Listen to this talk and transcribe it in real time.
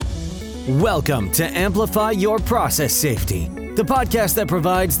Welcome to Amplify Your Process Safety, the podcast that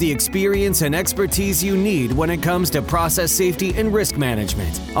provides the experience and expertise you need when it comes to process safety and risk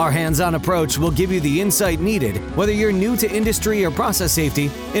management. Our hands-on approach will give you the insight needed, whether you're new to industry or process safety,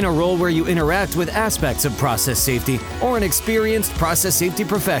 in a role where you interact with aspects of process safety, or an experienced process safety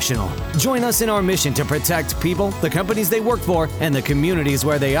professional. Join us in our mission to protect people, the companies they work for, and the communities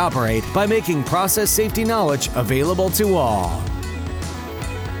where they operate by making process safety knowledge available to all.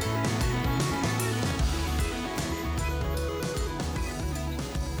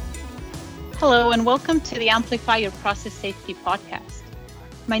 Hello and welcome to the Amplify Your Process Safety podcast.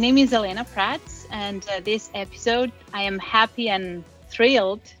 My name is Elena Prats, and this episode I am happy and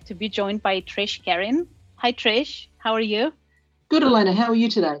thrilled to be joined by Trish Karin. Hi Trish, how are you? Good, Elena. How are you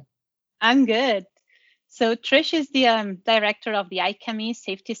today? I'm good. So Trish is the director of the IChemE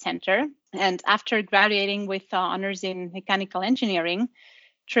Safety Center, and after graduating with honors in mechanical engineering,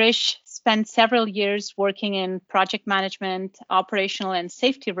 Trish spent several years working in project management, operational and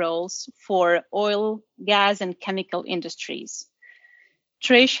safety roles for oil, gas, and chemical industries.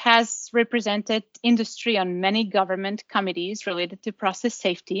 Trish has represented industry on many government committees related to process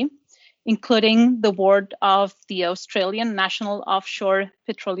safety, including the board of the Australian National Offshore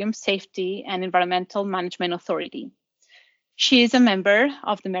Petroleum Safety and Environmental Management Authority. She is a member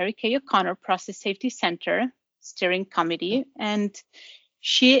of the Mary Kay O'Connor Process Safety Center Steering Committee, and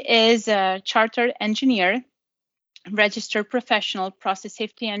she is a chartered engineer, registered professional process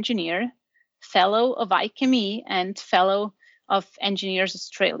safety engineer, fellow of IChemE, and fellow of Engineers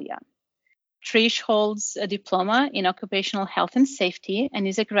Australia. Trish holds a diploma in occupational health and safety and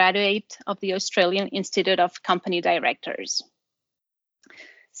is a graduate of the Australian Institute of Company Directors.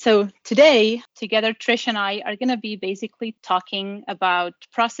 So today, together, Trish and I are going to be basically talking about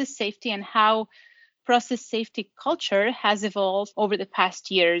process safety and how process safety culture has evolved over the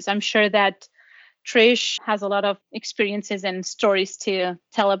past years. I'm sure that Trish has a lot of experiences and stories to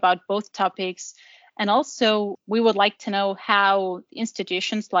tell about both topics. And also, we would like to know how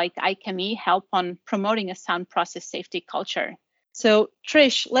institutions like IChemE help on promoting a sound process safety culture. So,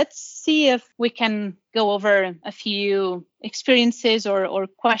 Trish, let's see if we can go over a few experiences or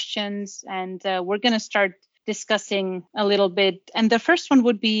questions, and we're going to start discussing a little bit. And the first one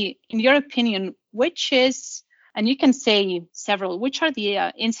would be, in your opinion, which is, and you can say several, which are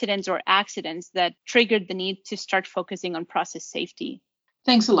the incidents or accidents that triggered the need to start focusing on process safety?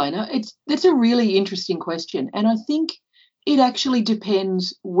 Thanks, Elena. That's a really interesting question. And I think it actually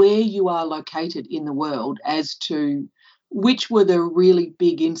depends where you are located in the world as to which were the really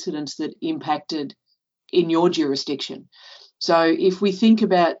big incidents that impacted in your jurisdiction. So if we think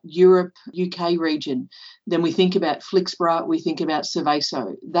about Europe, UK region, then we think about Flixborough, we think about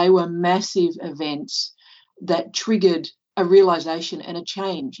Seveso. They were massive events that triggered a realisation and a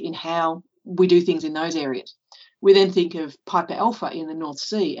change in how we do things in those areas. We then think of Piper Alpha in the North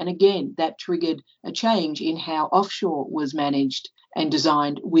Sea, and again, that triggered a change in how offshore was managed and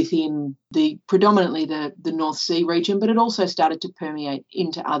designed within predominantly the North Sea region, but it also started to permeate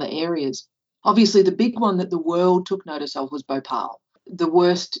into other areas. Obviously, the big one that the world took notice of was Bhopal, the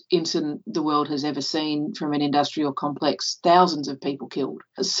worst incident the world has ever seen from an industrial complex, thousands of people killed.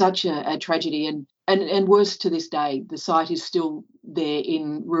 Such a tragedy, and worse to this day, the site is still there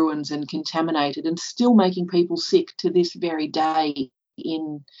in ruins and contaminated and still making people sick to this very day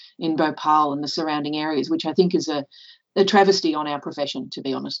in Bhopal and the surrounding areas, which I think is a travesty on our profession, to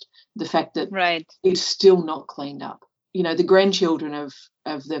be honest. The fact that it's still not cleaned up. You know, the grandchildren of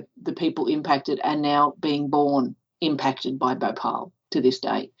the people impacted are now being born impacted by Bhopal to this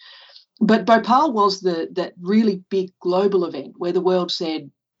day. But Bhopal was that really big global event where the world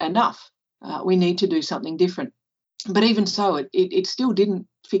said, enough, we need to do something different. But even so, it still didn't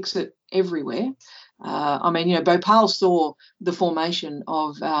fix it everywhere. Bhopal saw the formation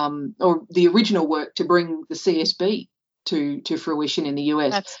of, or the original work to bring the CSB to fruition in the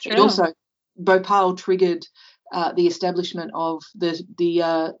US. That's true. It also, Bhopal triggered the establishment of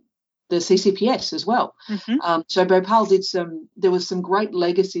the CCPS as well. Mm-hmm. So Bhopal there was some great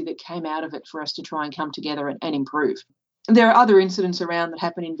legacy that came out of it for us to try and come together and improve. And there are other incidents around that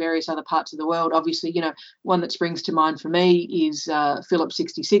happen in various other parts of the world. Obviously, one that springs to mind for me is Phillips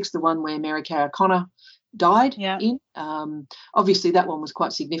 66, the one where Mary Kay O'Connor died in. Obviously, that one was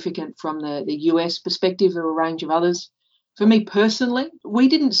quite significant from the US perspective. There were a range of others. For me personally, we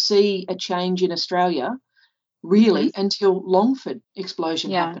didn't see a change in Australia really until Longford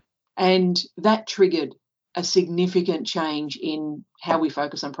explosion happened. And that triggered a significant change in how we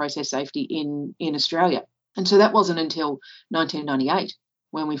focus on process safety in Australia. And so that wasn't until 1998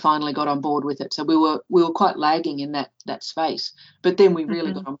 when we finally got on board with it. So we were quite lagging in that space. But then we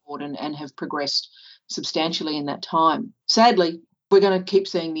really got on board and have progressed substantially in that time. Sadly, we're going to keep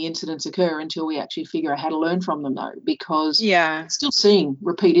seeing the incidents occur until we actually figure out how to learn from them, though, because we're still seeing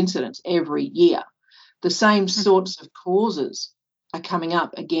repeat incidents every year. The same sorts of causes are coming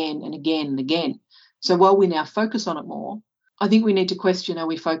up again and again and again. So while we now focus on it more, I think we need to question, are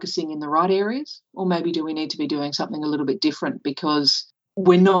we focusing in the right areas, or maybe do we need to be doing something a little bit different, because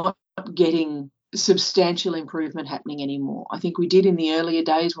we're not getting substantial improvement happening anymore. I think we did in the earlier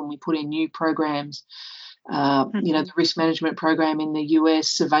days when we put in new programs, the risk management program in the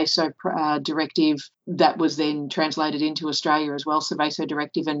US, Seveso directive, that was then translated into Australia as well, Seveso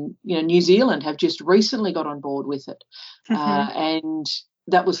directive, and New Zealand have just recently got on board with it. And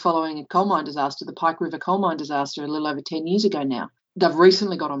that was following a coal mine disaster, the Pike River coal mine disaster, a little over 10 years ago now. They've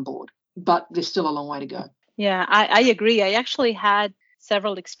recently got on board, but there's still a long way to go. Yeah, I agree. I actually had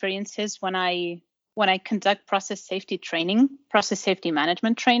several experiences when I conduct process safety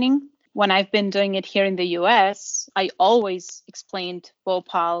management training. When I've been doing it here in the US, I always explained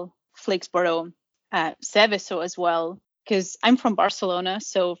Bhopal, Flakesboro, Seveso as well, because I'm from Barcelona.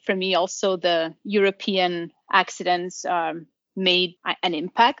 So for me, also the European accidents made an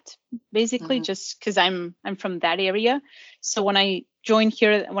impact, basically, just because I'm from that area. So when I came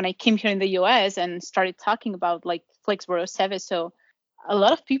here in the US and started talking about like Flakesboro, Seveso, a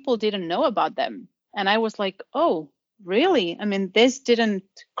lot of people didn't know about them. And I was like, oh, really? I mean, this didn't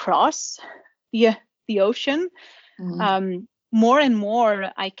cross the ocean. More and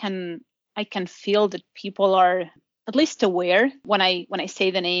more, I can feel that people are at least aware when I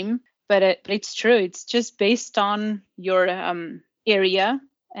say the name. But it's true. It's just based on your area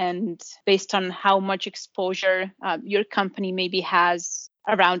and based on how much exposure your company maybe has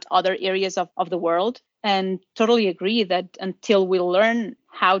around other areas of the world. And totally agree that until we learn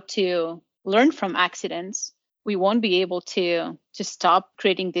how to learn from accidents, we won't be able to stop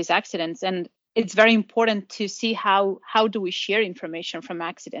creating these accidents. And it's very important to see how do we share information from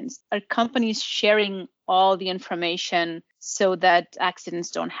accidents. Are companies sharing all the information so that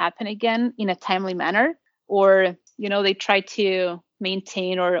accidents don't happen again in a timely manner? Or, they try to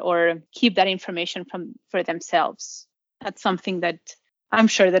maintain or keep that information for themselves? That's something that I'm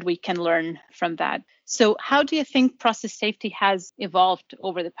sure that we can learn from that. So how do you think process safety has evolved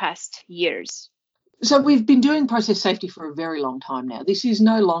over the past years? So we've been doing process safety for a very long time now. This is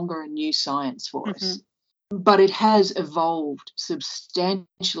no longer a new science for us, but it has evolved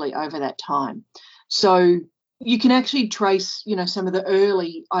substantially over that time. So you can actually trace, some of the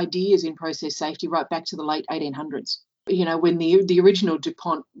early ideas in process safety right back to the late 1800s. When the original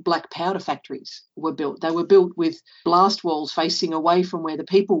DuPont black powder factories were built, they were built with blast walls facing away from where the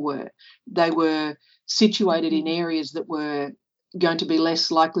people were. They were situated in areas that were going to be less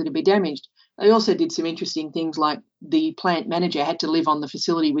likely to be damaged. They also did some interesting things, like the plant manager had to live on the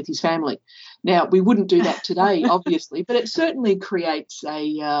facility with his family. Now, we wouldn't do that today, obviously, but it certainly creates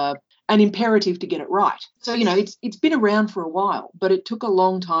an imperative to get it right. So, it's been around for a while, but it took a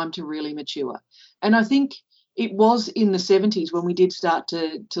long time to really mature. And I think it was in the 70s when we did start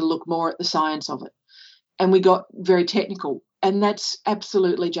to look more at the science of it, and we got very technical. And that's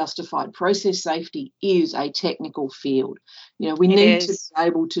absolutely justified. Process safety is a technical field. We need to be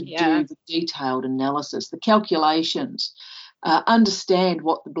able to do the detailed analysis, the calculations, understand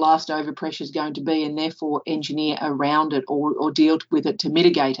what the blast overpressure is going to be, and therefore engineer around it or deal with it to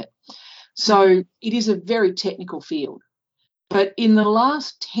mitigate it. So it is a very technical field. But in the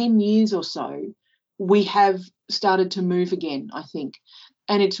last 10 years or so, we have started to move again, I think.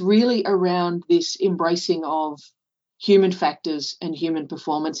 And it's really around this embracing of human factors and human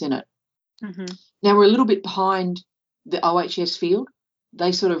performance in it. Now, we're a little bit behind the OHS field.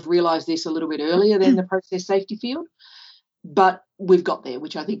 They sort of realised this a little bit earlier than the process safety field, but we've got there,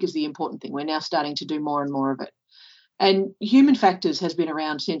 which I think is the important thing. We're now starting to do more and more of it. And human factors has been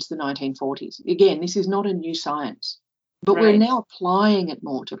around since the 1940s. Again, this is not a new science, but we're now applying it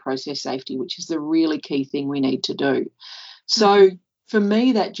more to process safety, which is the really key thing we need to do. So for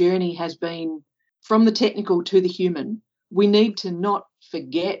me, that journey has been from the technical to the human. We need to not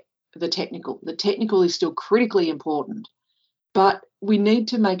forget the technical. The technical is still critically important, but we need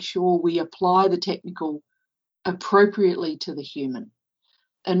to make sure we apply the technical appropriately to the human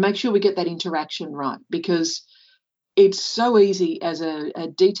and make sure we get that interaction right, because it's so easy as a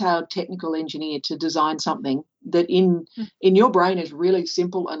detailed technical engineer to design something that in your brain is really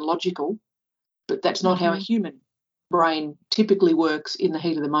simple and logical, but that's not how a human brain typically works in the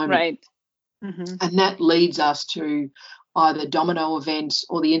heat of the moment. Right. And that leads us to either domino events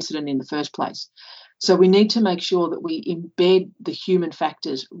or the incident in the first place. So we need to make sure that we embed the human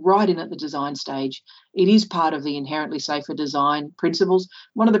factors right in at the design stage. It is part of the inherently safer design principles.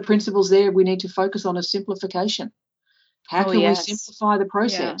 One of the principles there we need to focus on is simplification. How can we simplify the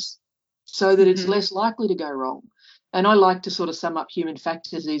process so that it's less likely to go wrong? And I like to sort of sum up human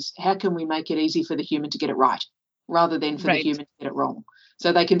factors is how can we make it easy for the human to get it right rather than for the human to get it wrong?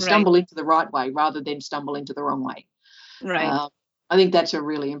 So they can stumble into the right way rather than stumble into the wrong way. Right. I think that's a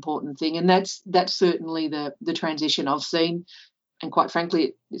really important thing, and that's certainly the transition I've seen, and quite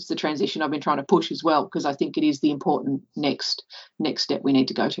frankly, it's the transition I've been trying to push as well, because I think it is the important next step we need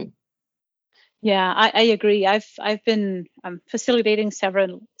to go to. Yeah, I agree. I've been facilitating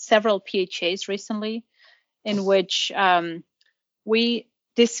several PHAs recently, in which we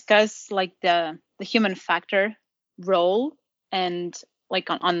discuss like the human factor role, and like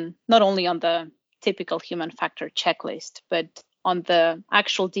on not only on the typical human factor checklist, but on the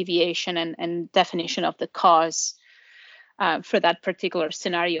actual deviation and definition of the cause for that particular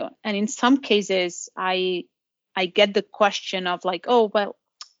scenario. And in some cases, I get the question of like, oh, well,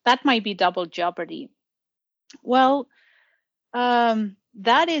 that might be double jeopardy. Well,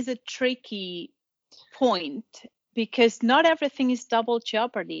 that is a tricky point, because not everything is double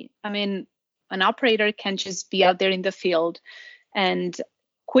jeopardy. I mean, an operator can just be out there in the field and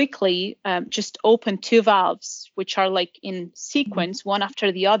quickly just open two valves, which are like in sequence, one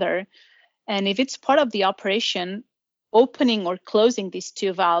after the other. And if it's part of the operation, opening or closing these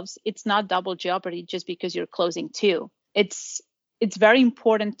two valves, it's not double jeopardy just because you're closing two. It's very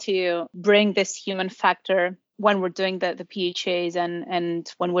important to bring this human factor when we're doing the PHAs and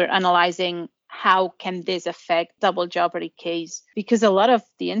when we're analyzing how can this affect double jeopardy case, because a lot of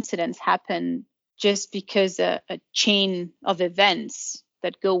the incidents happen just because a chain of events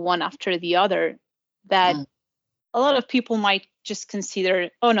that go one after the other, that a lot of people might just consider,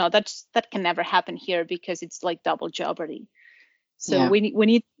 oh no, that can never happen here because it's like double jeopardy. So we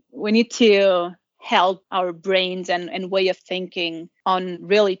need to help our brains and way of thinking on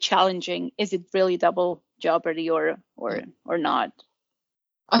really challenging, is it really double jeopardy or not?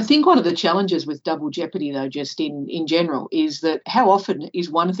 I think one of the challenges with double jeopardy, though, just in general, is that how often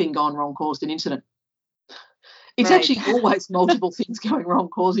is one thing gone wrong caused an incident? It's actually always multiple things going wrong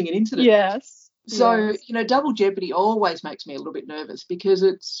causing an incident. Yes. So, double jeopardy always makes me a little bit nervous, because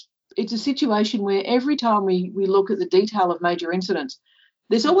it's a situation where every time we look at the detail of major incidents,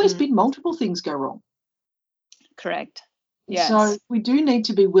 there's always been multiple things go wrong. Correct. Yes. So we do need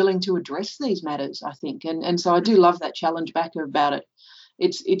to be willing to address these matters, I think. And so I do love that challenge back about it.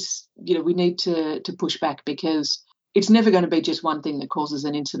 It's we need to push back, because it's never going to be just one thing that causes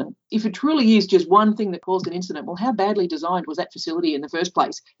an incident. If it truly is just one thing that caused an incident, well, how badly designed was that facility in the first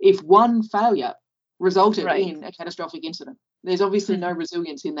place if one failure resulted in a catastrophic incident? There's obviously no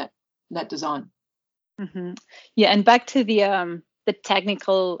resilience in that design. Yeah, and back to the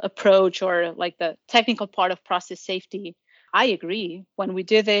technical approach, or like the technical part of process safety, I agree. When we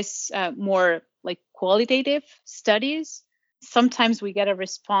do this more like qualitative studies, sometimes we get a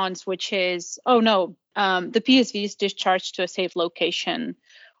response which is, oh no, the PSV is discharged to a safe location,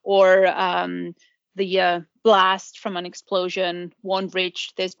 or the blast from an explosion won't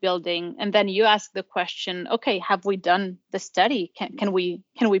reach this building. And then you ask the question, okay, have we done the study? Can we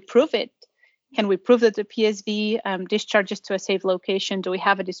prove it? Can we prove that the PSV discharges to a safe location? Do we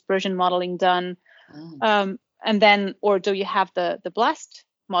have a dispersion modeling done? And then, or do you have the blast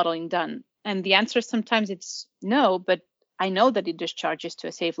modeling done? And the answer sometimes it's no, but I know that it discharges to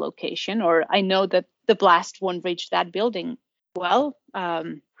a safe location, or I know that the blast won't reach that building. Well,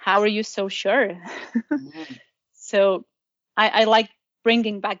 how are you so sure? So I like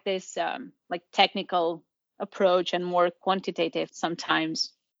bringing back this like technical approach and more quantitative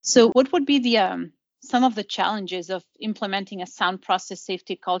sometimes. So what would be the some of the challenges of implementing a sound process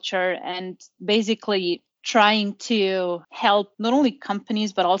safety culture, and basically trying to help not only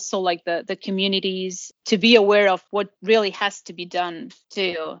companies, but also like the communities to be aware of what really has to be done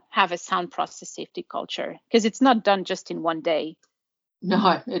to have a sound process safety culture? Because it's not done just in one day.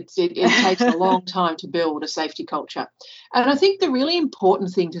 No, it takes a long time to build a safety culture. And I think the really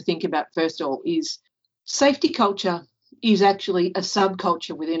important thing to think about, first of all, is safety culture is actually a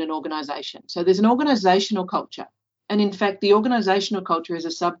subculture within an organisation. So there's an organisational culture. And in fact, the organisational culture is a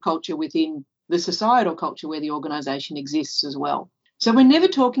subculture within the societal culture where the organisation exists as well. So we're never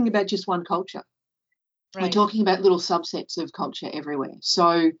talking about just one culture. We're talking about little subsets of culture everywhere.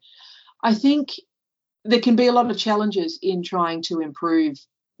 So I think there can be a lot of challenges in trying to improve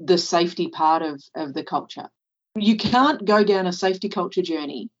the safety part of the culture. You can't go down a safety culture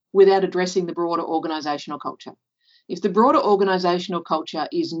journey without addressing the broader organisational culture. If the broader organisational culture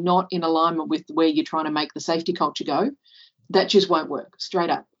is not in alignment with where you're trying to make the safety culture go, that just won't work, straight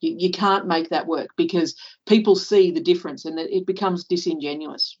up. You can't make that work because people see the difference and it becomes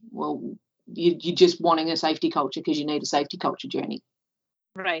disingenuous. Well, you're just wanting a safety culture because you need a safety culture journey.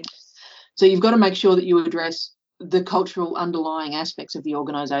 Right. So you've got to make sure that you address the cultural underlying aspects of the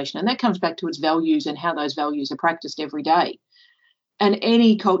organisation, and that comes back to its values and how those values are practiced every day. And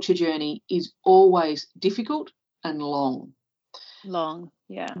any culture journey is always difficult and long. Long,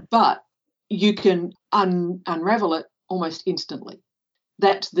 yeah. But you can unravel it almost instantly.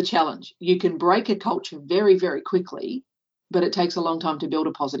 That's the challenge. You can break a culture very, very quickly, but it takes a long time to build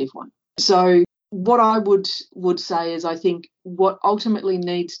a positive one. So what I would say is I think what ultimately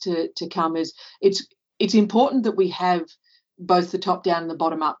needs to come is it's important that we have both the top-down and the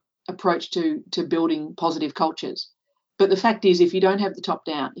bottom-up approach to building positive cultures. But the fact is, if you don't have the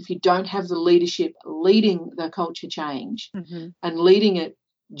top-down, if you don't have the leadership leading the culture change and leading it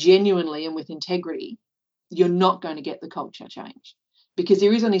genuinely and with integrity, you're not going to get the culture change because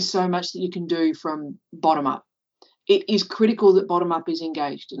there is only so much that you can do from bottom up. It is critical that bottom up is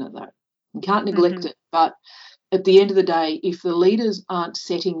engaged in it, though. You can't neglect it. But at the end of the day, if the leaders aren't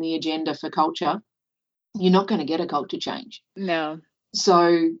setting the agenda for culture, you're not going to get a culture change. No.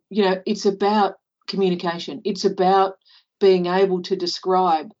 So, it's about communication. It's about being able to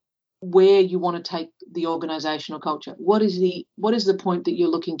describe where you want to take the organisational culture. What is the point that you're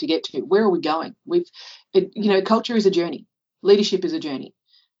looking to get to? Where are we going? Culture is a journey. Leadership is a journey.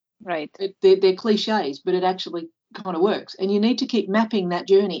 Right. They're cliches, but it actually kind of works. And you need to keep mapping that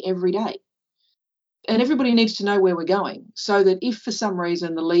journey every day. And everybody needs to know where we're going so that if for some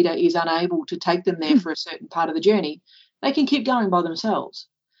reason the leader is unable to take them there for a certain part of the journey, they can keep going by themselves.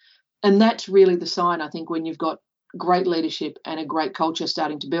 And that's really the sign, I think, when you've got great leadership and a great culture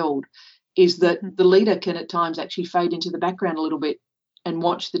starting to build, is that the leader can at times actually fade into the background a little bit and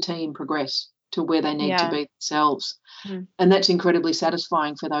watch the team progress to where they need to be themselves. And that's incredibly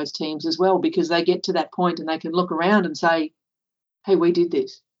satisfying for those teams as well because they get to that point and they can look around and say, hey, we did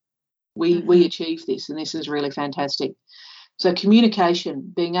this. We achieved this, and this is really fantastic. So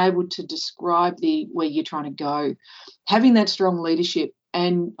communication, being able to describe where you're trying to go, having that strong leadership,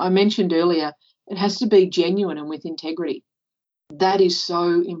 and I mentioned earlier, it has to be genuine and with integrity. That is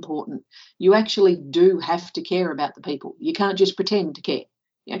so important. You actually do have to care about the people. You can't just pretend to care.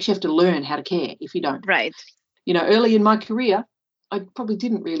 You actually have to learn how to care if you don't. Right. Early in my career, I probably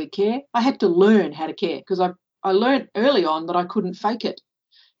didn't really care. I had to learn how to care because I learned early on that I couldn't fake it.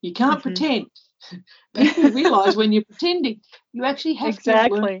 You can't pretend. People realise when you're pretending, you actually have to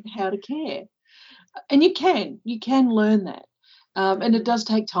learn how to care. And you can learn that. And it does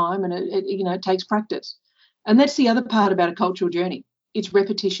take time and it takes practice. And that's the other part about a cultural journey. It's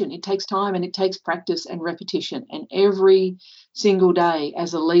repetition. It takes time and it takes practice and repetition. And every single day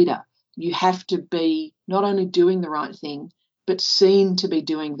as a leader, you have to be not only doing the right thing, but seen to be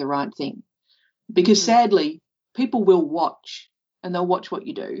doing the right thing. Because sadly, people will watch and they'll watch what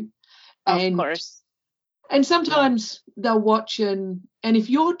you do. Of course. And sometimes they'll watch and if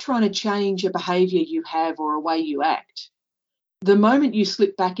you're trying to change a behaviour you have or a way you act, the moment you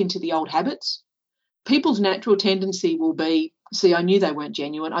slip back into the old habits, people's natural tendency will be, see, I knew they weren't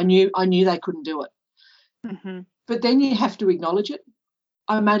genuine. I knew they couldn't do it. But then you have to acknowledge it.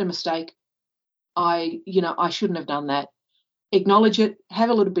 I made a mistake. I shouldn't have done that. Acknowledge it, have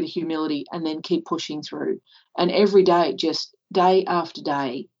a little bit of humility, and then keep pushing through. And every day, just day after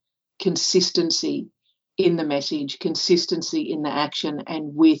day, consistency in the message, consistency in the action,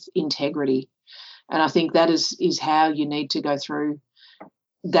 and with integrity. And I think that is how you need to go through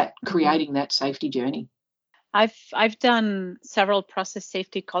that, creating that safety journey. I've done several process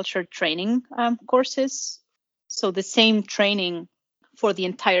safety culture training courses. So the same training for the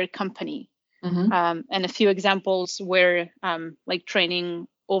entire company. And a few examples were like training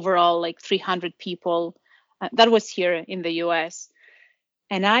overall like 300 people. That was here in the US.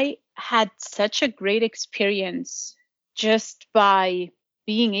 And I had such a great experience just by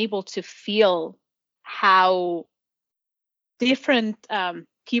being able to feel how different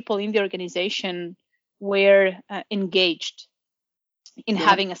people in the organization were engaged in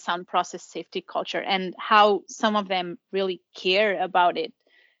having a sound process safety culture, and how some of them really care about it.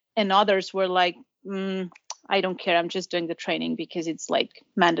 And others were like, I don't care. I'm just doing the training because it's like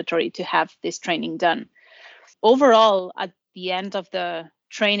mandatory to have this training done. Overall, at the end of the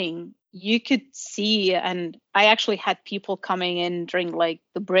training, you could see, and I actually had people coming in during like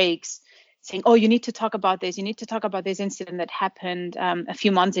the breaks saying, oh, you need to talk about this. You need to talk about this incident that happened a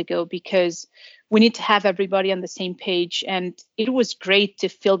few months ago because we need to have everybody on the same page. And it was great to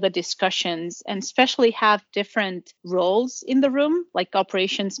fill the discussions and especially have different roles in the room, like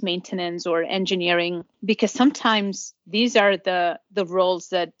operations, maintenance, or engineering, because sometimes these are the roles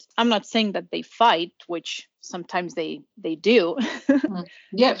that I'm not saying that they fight, which sometimes they do.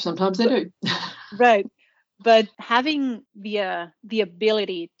 Yeah, sometimes they do. Right. But having the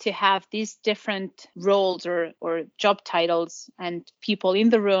ability to have these different roles or job titles and people in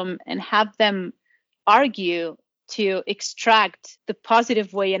the room and have them argue to extract the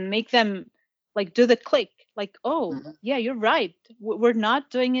positive way and make them like do the click, like, oh, yeah, you're right. We're not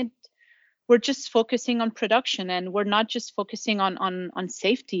doing it. We're just focusing on production and we're not just focusing on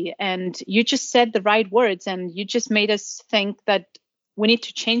safety. And you just said the right words and you just made us think that we need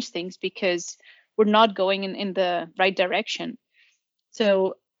to change things because we're not going in the right direction.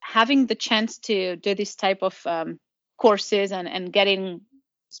 So having the chance to do this type of courses and getting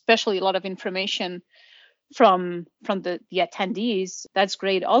especially a lot of information from the attendees, that's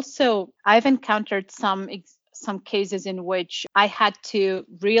great. Also, I've encountered some cases in which I had to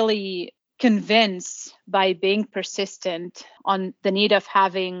really convince by being persistent on the need of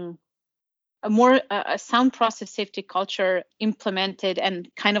having a sound process safety culture implemented and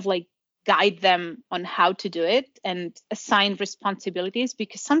kind of like guide them on how to do it and assign responsibilities,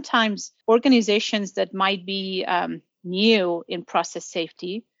 because sometimes organizations that might be new in process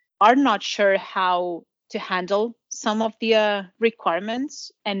safety are not sure how to handle some of the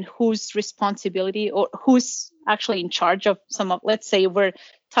requirements and whose responsibility or who's actually in charge of some of, let's say we're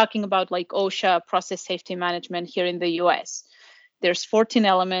talking about like OSHA process safety management here in the US. There's 14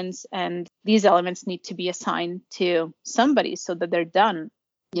 elements and these elements need to be assigned to somebody so that they're done.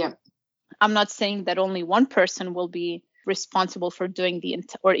 Yeah. I'm not saying that only one person will be responsible for doing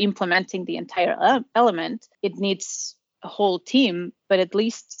or implementing the entire element. It needs a whole team, but at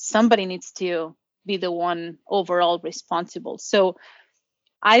least somebody needs to be the one overall responsible. So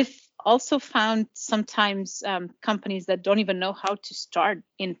I've also found sometimes companies that don't even know how to start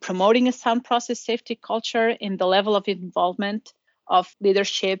in promoting a sound process safety culture in the level of involvement of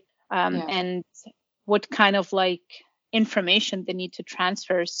leadership and what kind of like information they need to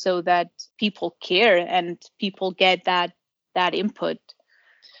transfer so that people care and people get that input.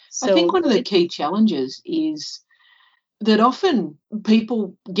 So I think one of the key challenges is that often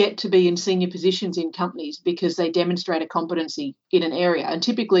people get to be in senior positions in companies because they demonstrate a competency in an area, and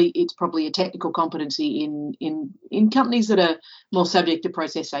typically it's probably a technical competency in companies that are more subject to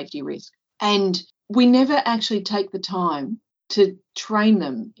process safety risk. And we never actually take the time to train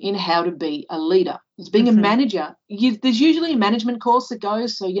them in how to be a leader. As being a manager, there's usually a management course that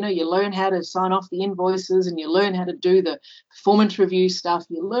goes, so, you learn how to sign off the invoices and you learn how to do the performance review stuff.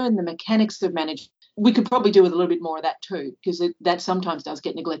 You learn the mechanics of management. We could probably do with a little bit more of that too, because that sometimes does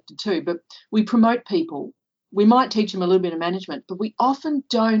get neglected too. But we promote people. We might teach them a little bit of management, but we often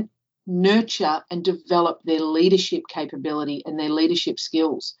don't nurture and develop their leadership capability and their leadership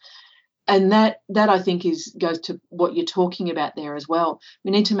skills. And that I think goes to what you're talking about there as well.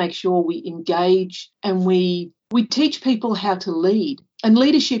 We need to make sure we engage and we teach people how to lead. And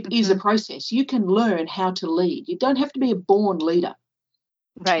leadership is a process. You can learn how to lead. You don't have to be a born leader.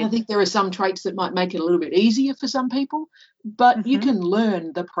 Right. I think there are some traits that might make it a little bit easier for some people, but you can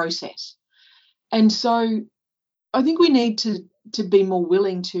learn the process. And so I think we need to be more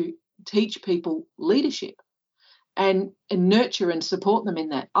willing to teach people leadership and nurture and support them in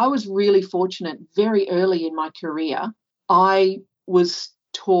that. I was really fortunate very early in my career. I was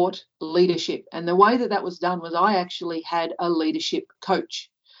taught leadership, and the way that was done was I actually had a leadership coach.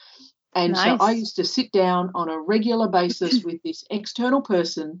 And so I used to sit down on a regular basis with this external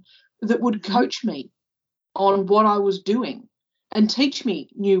person that would coach me on what I was doing and teach me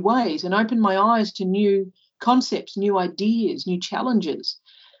new ways and open my eyes to new concepts, new ideas, new challenges.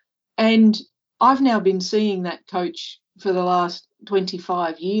 And I've now been seeing that coach for the last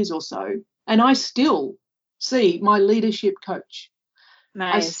 25 years or so, and I still see my leadership coach.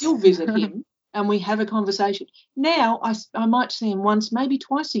 Nice. I still visit him and we have a conversation. Now I might see him once, maybe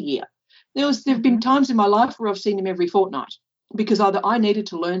twice a year. There have been times in my life where I've seen him every fortnight because either I needed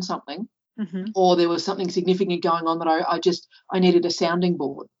to learn something or there was something significant going on that I needed a sounding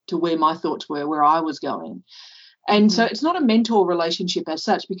board to where my thoughts were, where I was going. And so it's not a mentor relationship as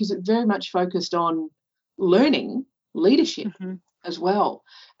such because it's very much focused on learning leadership as well.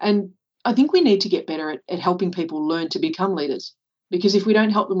 And I think we need to get better at helping people learn to become leaders, because if we don't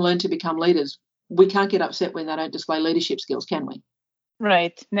help them learn to become leaders, we can't get upset when they don't display leadership skills, can we?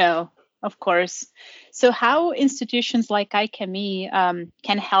 Right. No. Of course. So how institutions like IChemE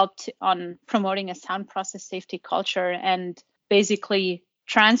can help on promoting a sound process safety culture and basically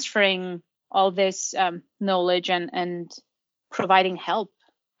transferring all this knowledge and providing help?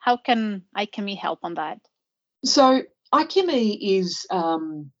 How can iChemie help on that? So iChemie is,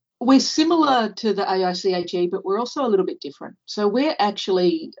 we're similar to the AICHE, but we're also a little bit different. So we're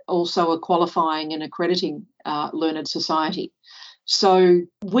actually also a qualifying and accrediting learned society. So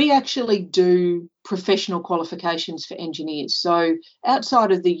we actually do professional qualifications for engineers. So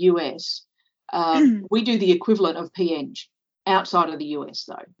outside of the US, we do the equivalent of PEng. Outside of the US,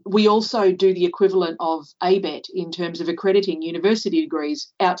 though, we also do the equivalent of ABET in terms of accrediting university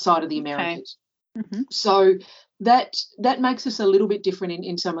degrees outside of the Americas. Okay. Mm-hmm. So that makes us a little bit different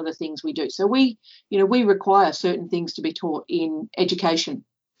in some of the things we do. So we require certain things to be taught in education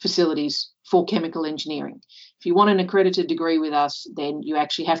facilities for chemical engineering. If you want an accredited degree with us, then you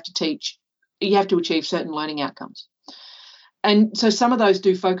actually have to achieve certain learning outcomes. And so some of those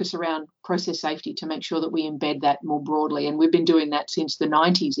do focus around process safety to make sure that we embed that more broadly. And we've been doing that since the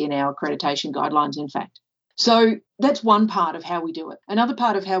 90s in our accreditation guidelines, in fact. So that's one part of how we do it. Another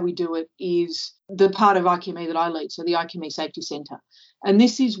part of how we do it is the part of iChemie that I lead, so the iChemie Safety Centre. And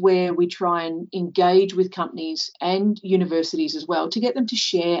this is where we try and engage with companies and universities as well to get them to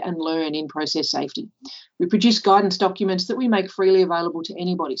share and learn in process safety. We produce guidance documents that we make freely available to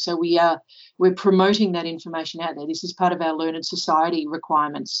anybody. So we're promoting that information out there. This is part of our learned society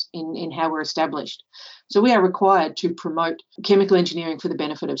requirements in how we're established. So we are required to promote chemical engineering for the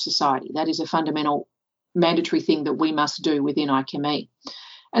benefit of society. That is a fundamental mandatory thing that we must do within iChemie.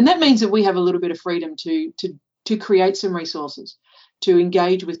 And that means that we have a little bit of freedom to create some resources, to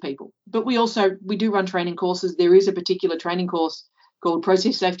engage with people. But we do run training courses. There is a particular training course called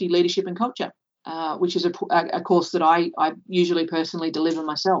Process Safety, Leadership and Culture, which is a course that I usually personally deliver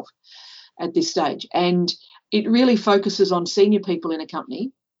myself at this stage. And it really focuses on senior people in a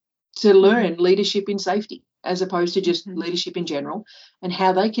company to learn leadership in safety, as opposed to just leadership in general, and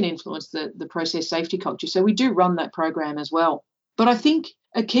how they can influence the process safety culture. So we do run that program as well. But I think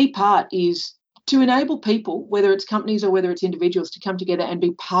a key part is to enable people, whether it's companies or whether it's individuals, to come together and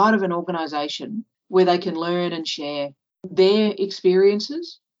be part of an organisation where they can learn and share their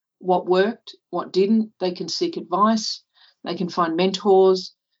experiences, what worked, what didn't. They can seek advice, they can find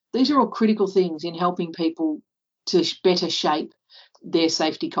mentors. These are all critical things in helping people to better shape their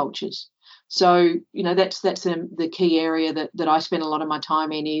safety cultures. So, that's the key area that I spend a lot of my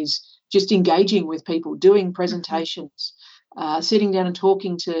time in, is just engaging with people, doing presentations, sitting down and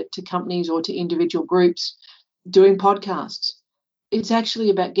talking to companies or to individual groups, doing podcasts. It's actually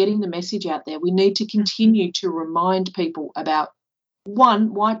about getting the message out there. We need to continue to remind people about,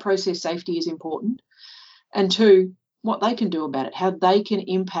 one, why process safety is important, and two, what they can do about it, how they can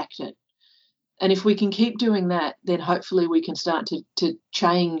impact it. And if we can keep doing that, then hopefully we can start to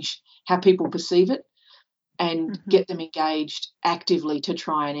change how people perceive it and get them engaged actively to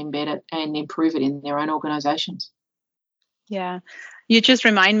try and embed it and improve it in their own organisations. Yeah. You just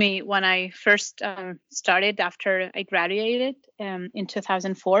remind me when I first started after I graduated in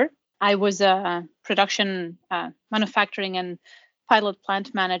 2004. I was a production manufacturing and pilot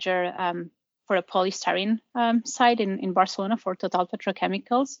plant manager for a polystyrene site in Barcelona for Total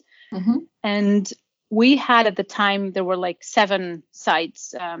Petrochemicals. And we had at the time, there were like 7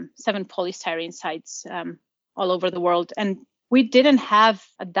 sites, 7 polystyrene sites all over the world. And we didn't have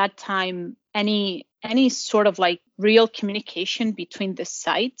at that time any sort of like real communication between the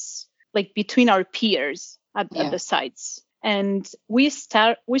sites, like between our peers at the sites. And we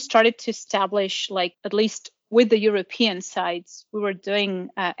started to establish, like, at least with the European sites, we were doing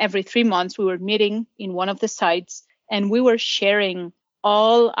every 3 months, we were meeting in one of the sites and we were sharing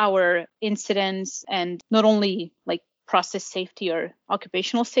all our incidents, and not only like process safety or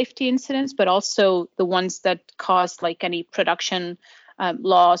occupational safety incidents, but also the ones that caused like any production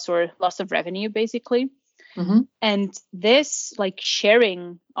loss or loss of revenue, basically. And this like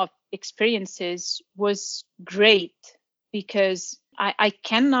sharing of experiences was great, because I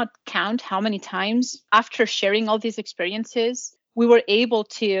cannot count how many times after sharing all these experiences, we were able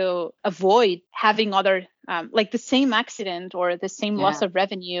to avoid having other, like the same accident or the same loss of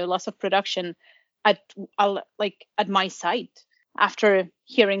revenue, loss of production at my site, after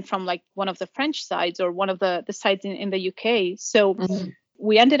hearing from like one of the French sites or one of the sites in the UK. So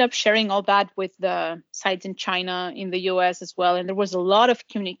we ended up sharing all that with the sites in China, in the US as well. And there was a lot of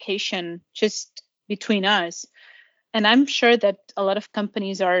communication just between us. And I'm sure that a lot of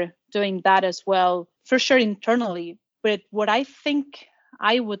companies are doing that as well, for sure internally. But what I think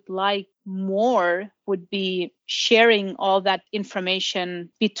I would like more would be sharing all that information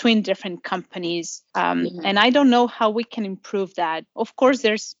between different companies. And I don't know how we can improve that. Of course,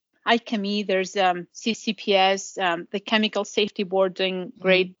 there's ICME, there's CCPS, the Chemical Safety Board doing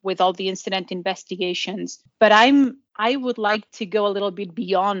great with all the incident investigations. But I would like to go a little bit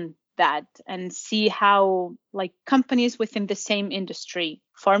beyond that and see how like companies within the same industry,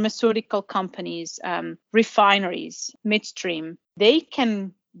 pharmaceutical companies, refineries, midstream, they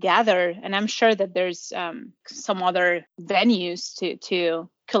can gather, and I'm sure that there's some other venues to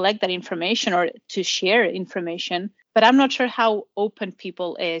collect that information or to share information, but I'm not sure how open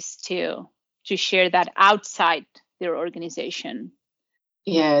people is to share that outside their organization.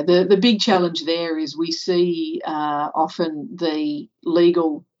 Yeah, the big challenge there is we see often the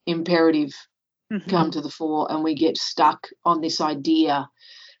legal imperative come to the fore, and we get stuck on this idea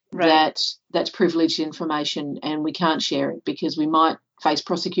that that's privileged information and we can't share it because we might face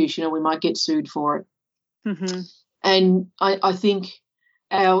prosecution or we might get sued for it. And I think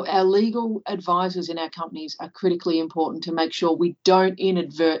our legal advisors in our companies are critically important to make sure we don't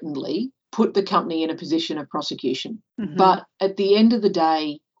inadvertently put the company in a position of prosecution. But at the end of the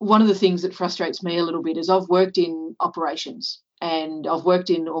day, one of the things that frustrates me a little bit is I've worked in operations and I've worked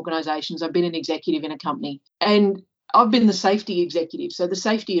in organisations. I've been an executive in a company and I've been the safety executive, so the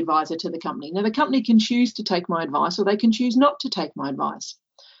safety advisor to the company. Now, the company can choose to take my advice or they can choose not to take my advice.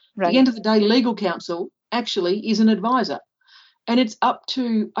 At the end of the day, legal counsel actually is an advisor. And it's up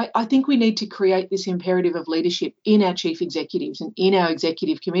to, I think we need to create this imperative of leadership in our chief executives and in our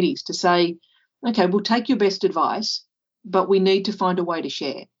executive committees to say, okay, we'll take your best advice, but we need to find a way to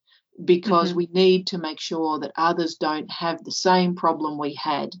share because we need to make sure that others don't have the same problem we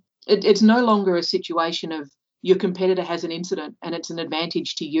had. It's no longer a situation of your competitor has an incident and it's an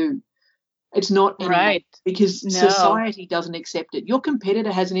advantage to you. It's not anymore because society doesn't accept it. Your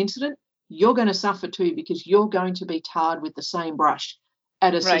competitor has an incident, you're going to suffer too because you're going to be tarred with the same brush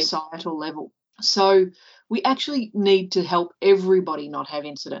at a societal level. So we actually need to help everybody not have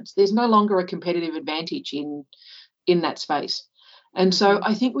incidents. There's no longer a competitive advantage in that space. And so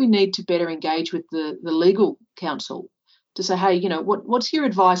I think we need to better engage with the legal counsel to say, hey, you know, what's your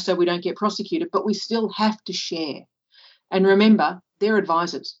advice so we don't get prosecuted, but we still have to share. And remember, they're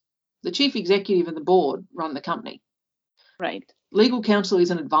advisors. The chief executive and the board run the company. Right. Legal counsel is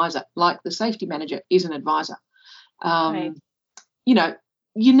an advisor, like the safety manager is an advisor. You know,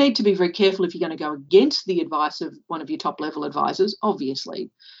 you need to be very careful if you're going to go against the advice of one of your top-level advisors,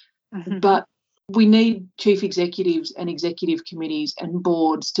 obviously. But we need chief executives and executive committees and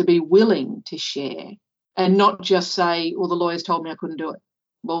boards to be willing to share and not just say, well, the lawyers told me I couldn't do it.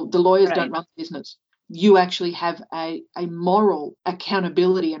 Well, the lawyers don't run the business. You actually have a moral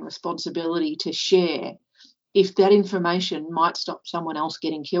accountability and responsibility to share if that information might stop someone else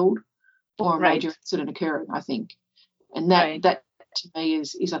getting killed or a major incident occurring, I think. And that to me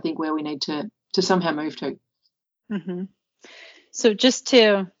is I think where we need to somehow move to. So just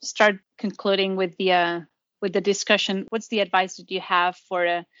to start concluding with the discussion, what's the advice that you have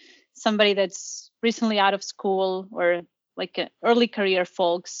for somebody that's recently out of school or like early career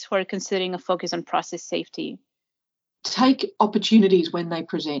folks who are considering a focus on process safety? Take opportunities when they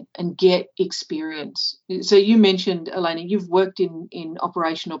present and get experience. So you mentioned, Elena, you've worked in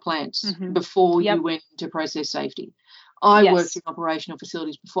operational plants before you went into process safety. I worked in operational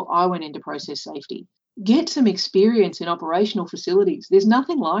facilities before I went into process safety. Get some experience in operational facilities. There's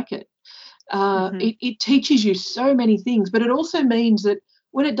nothing like it. It teaches you so many things, but it also means that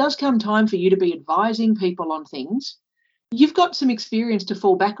when it does come time for you to be advising people on things, you've got some experience to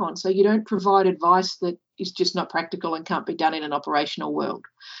fall back on so you don't provide advice that is just not practical and can't be done in an operational world.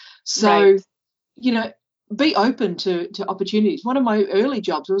 So, you know, be open to opportunities. One of my early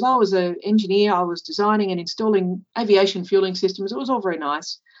jobs was I was an engineer. I was designing and installing aviation fueling systems. It was all very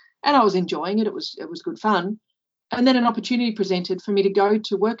nice and I was enjoying it. It was good fun. And then an opportunity presented for me to go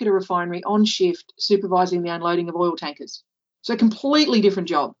to work at a refinery on shift supervising the unloading of oil tankers. So a completely different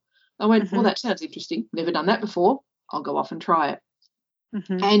job. I went, well, that sounds interesting. Never done that before. I'll go off and try it.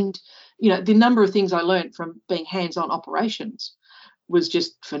 And, you know, the number of things I learned from being hands-on operations was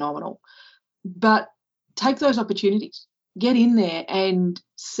just phenomenal. But take those opportunities, get in there and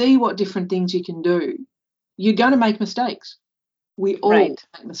see what different things you can do. You're going to make mistakes. We all make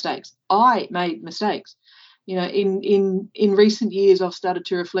mistakes. I made mistakes. You know, in recent years, I've started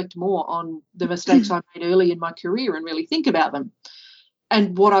to reflect more on the mistakes I made early in my career and really think about them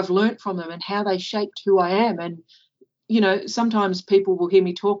and what I've learned from them and how they shaped who I am. And, you know, sometimes people will hear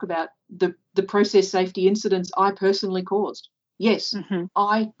me talk about the process safety incidents I personally caused. Yes,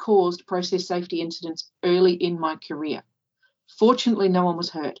 I caused process safety incidents early in my career. Fortunately, no one was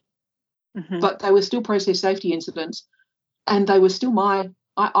hurt, but they were still process safety incidents and they were still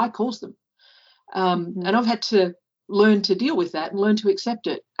I caused them. And I've had to learn to deal with that and learn to accept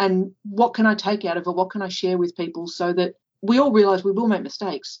it. And what can I take out of it? What can I share with people so that we all realise we will make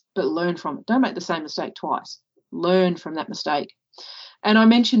mistakes, but learn from it. Don't make the same mistake twice. Learn from that mistake. And I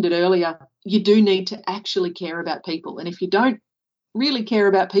mentioned it earlier, you do need to actually care about people. And if you don't really care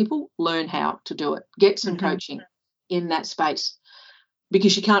about people, learn how to do it. Get some coaching in that space,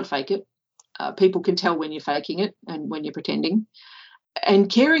 because you can't fake it. People can tell when you're faking it and when you're pretending. And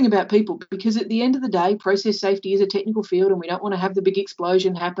caring about people, because at the end of the day, process safety is a technical field and we don't want to have the big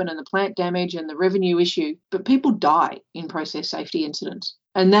explosion happen and the plant damage and the revenue issue, but people die in process safety incidents.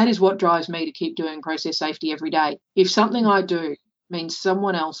 And that is what drives me to keep doing process safety every day. If something I do means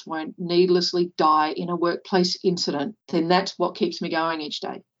someone else won't needlessly die in a workplace incident, then that's what keeps me going each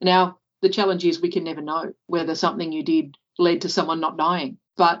day. Now, the challenge is we can never know whether something you did led to someone not dying,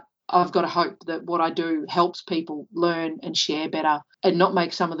 but I've got to hope that what I do helps people learn and share better and not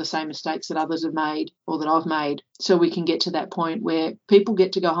make some of the same mistakes that others have made or that I've made, so we can get to that point where people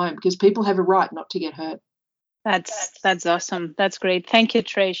get to go home, because people have a right not to get hurt. That's awesome. That's great. Thank you,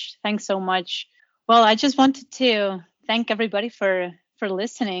 Trish. Thanks so much. Well, I just wanted to thank everybody for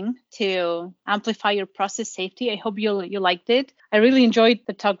listening to Amplify Your Process Safety. I hope you liked it. I really enjoyed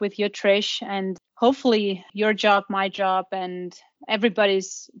the talk with you, Trish, and hopefully your job, my job, and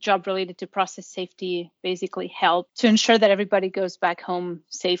everybody's job related to process safety basically help to ensure that everybody goes back home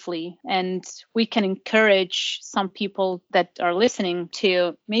safely. And we can encourage some people that are listening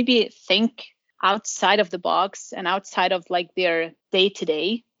to maybe think outside of the box and outside of like their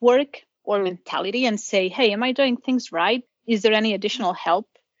day-to-day work or mentality and say, hey, am I doing things right? Is there any additional help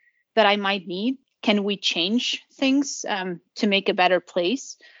that I might need? Can we change things to make a better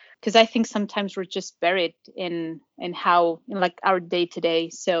place? Because I think sometimes we're just buried in like our day to day.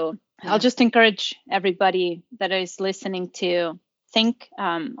 So I'll just encourage everybody that is listening to think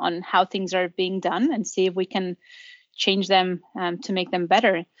on how things are being done and see if we can change them to make them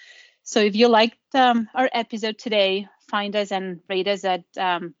better. So if you liked our episode today, find us and rate us at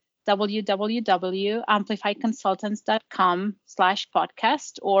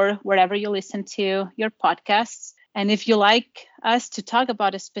www.amplifyconsultants.com/podcast or wherever you listen to your podcasts. And if you like us to talk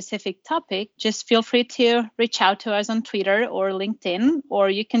about a specific topic, just feel free to reach out to us on Twitter or LinkedIn, or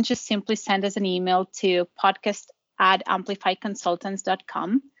you can just simply send us an email to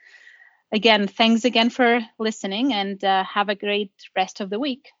podcast@amplifyconsultants.com. Again, thanks again for listening, and have a great rest of the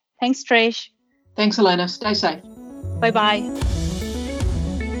week. Thanks, Trish. Thanks, Elena. Stay safe. Bye-bye.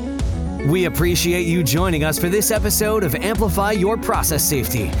 We appreciate you joining us for this episode of Amplify Your Process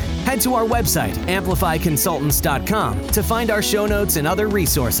Safety. Head to our website, amplifyconsultants.com, to find our show notes and other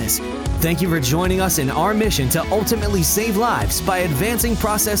resources. Thank you for joining us in our mission to ultimately save lives by advancing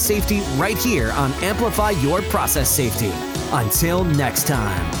process safety right here on Amplify Your Process Safety. Until next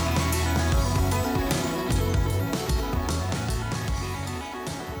time.